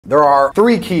There are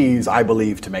 3 keys, I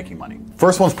believe, to making money.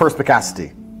 First one's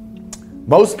perspicacity.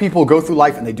 Most people go through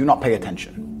life and they do not pay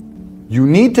attention. You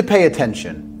need to pay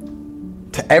attention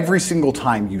to every single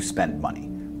time you spend money,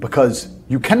 because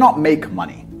you cannot make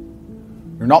money.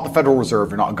 You're not the Federal Reserve,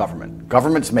 you're not a government.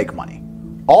 Governments make money.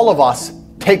 All of us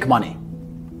take money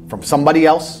from somebody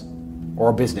else or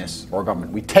a business or a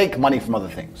government. We take money from other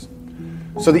things.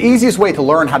 So the easiest way to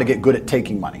learn how to get good at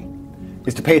taking money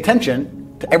is to pay attention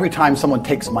to every time someone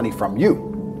takes money from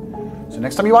you. So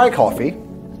next time you buy a coffee,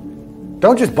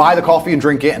 don't just buy the coffee and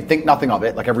drink it and think nothing of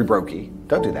it like every brokey.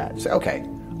 Don't do that. Say, okay,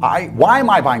 why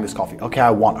am I buying this coffee? Okay, I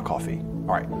want a coffee.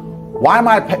 All right. Why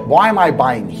am I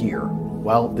buying here?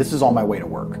 Well, this is on my way to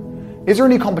work. Is there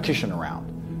any competition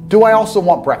around? Do I also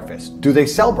want breakfast? Do they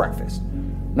sell breakfast?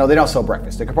 No, they don't sell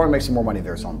breakfast. They could probably make some more money if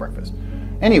they're selling breakfast.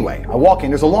 Anyway, I walk in,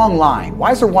 there's a long line.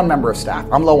 Why is there one member of staff?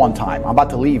 I'm low on time. I'm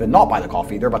about to leave and not buy the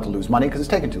coffee. They're about to lose money because it's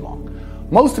taking too long.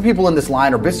 Most of the people in this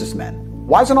line are businessmen.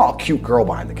 Why is there not a cute girl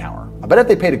behind the counter? I bet if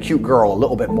they paid a cute girl a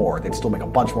little bit more, they'd still make a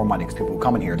bunch more money because people would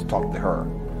come in here to talk to her.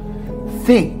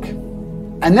 Think.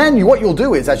 And then what you'll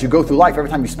do is, as you go through life, every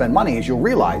time you spend money, is you'll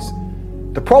realize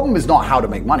the problem is not how to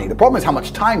make money. The problem is how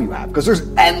much time you have, because there's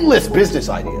endless business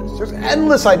ideas. There's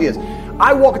endless ideas.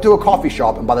 I walk into a coffee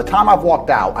shop, and by the time I've walked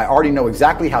out, I already know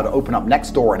exactly how to open up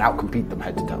next door and outcompete them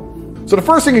head to toe. So the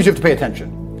first thing is you have to pay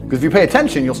attention, because if you pay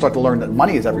attention, you'll start to learn that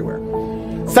money is everywhere.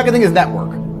 Second thing is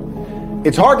network.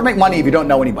 It's hard to make money if you don't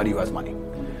know anybody who has money.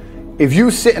 If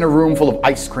you sit in a room full of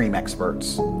ice cream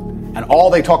experts, and all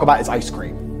they talk about is ice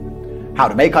cream, how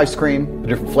to make ice cream, the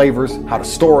different flavors, how to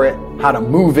store it, how to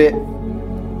move it,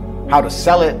 how to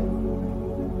sell it.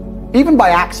 Even by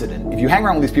accident, if you hang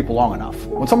around with these people long enough,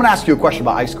 when someone asks you a question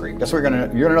about ice cream, guess what you're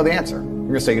gonna know the answer. You're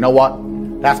gonna say, you know what?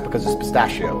 That's because it's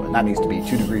pistachio, and that needs to be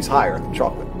 2 degrees higher than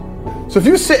chocolate. So if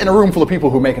you sit in a room full of people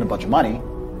who are making a bunch of money,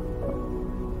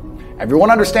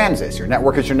 everyone understands this. Your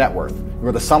network is your net worth.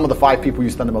 You're the sum of the 5 people you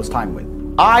spend the most time with.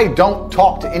 I don't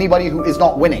talk to anybody who is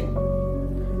not winning.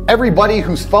 Everybody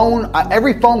whose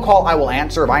every phone call I will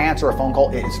answer, if I answer a phone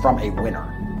call, it is from a winner.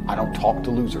 I don't talk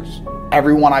to losers.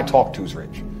 Everyone I talk to is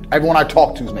rich. Everyone I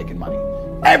talk to is making money.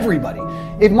 Everybody.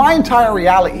 If my entire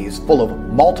reality is full of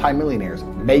multimillionaires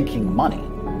making money,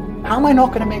 how am I not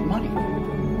going to make money?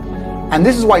 And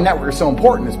this is why network is so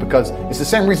important, is because it's the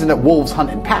same reason that wolves hunt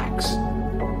in packs.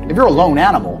 If you're a lone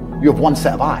animal, you have one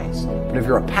set of eyes. But if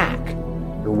you're a pack,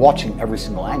 you're watching every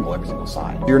single angle, every single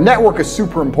side. Your network is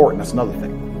super important. That's another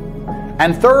thing.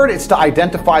 And third, it's to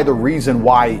identify the reason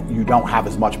why you don't have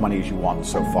as much money as you want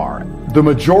so far. The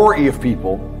majority of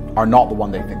people are not the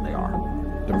one they think they are.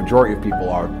 The majority of people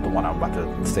are the one I'm about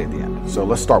to say at the end. So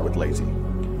let's start with lazy.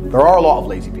 There are a lot of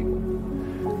lazy people.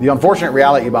 The unfortunate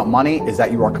reality about money is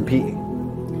that you are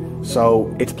competing.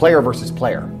 So it's player versus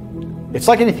player. It's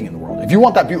like anything in the world. If you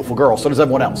want that beautiful girl, so does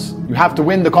everyone else. You have to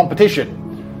win the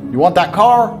competition. You want that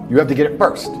car, you have to get it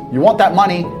first. You want that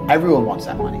money, everyone wants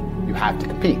that money. You have to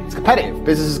compete. It's competitive.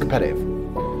 Business is competitive.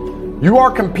 You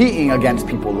are competing against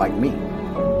people like me.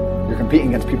 You're competing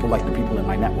against people like the people in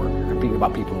my network. You're competing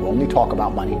about people who only talk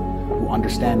about money, who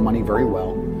understand money very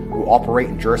well, who operate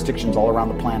in jurisdictions all around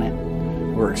the planet,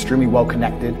 who are extremely well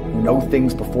connected, who know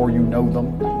things before you know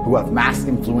them, who have mass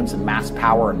influence and mass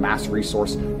power and mass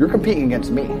resource. You're competing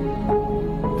against me.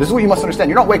 This is what you must understand.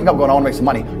 You're not waking up going, I want to make some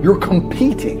money. You're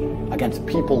competing against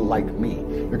people like me.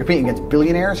 You're competing against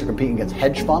billionaires. You're competing against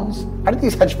hedge funds. How did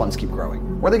these hedge funds keep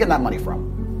growing? Where are they getting that money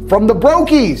from? From the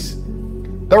brokies.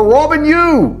 They're robbing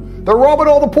you. They're robbing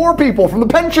all the poor people from the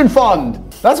pension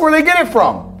fund. That's where they get it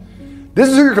from. This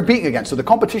is who you're competing against. So the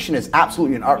competition is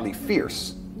absolutely and utterly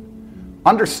fierce.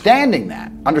 Understanding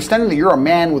that you're a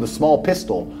man with a small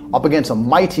pistol up against a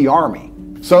mighty army.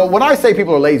 So when I say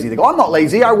people are lazy, they go, I'm not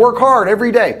lazy, I work hard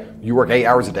every day. You work 8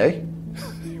 hours a day?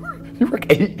 You work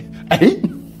 8?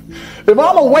 If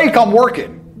I'm awake, I'm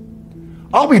working.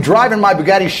 I'll be driving my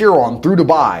Bugatti Chiron through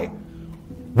Dubai,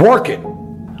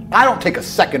 working. I don't take a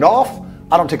second off.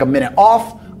 I don't take a minute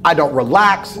off. I don't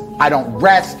relax. I don't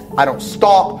rest. I don't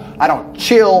stop. I don't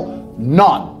chill.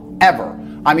 None. Ever.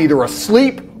 I'm either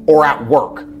asleep or at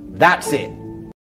work. That's it.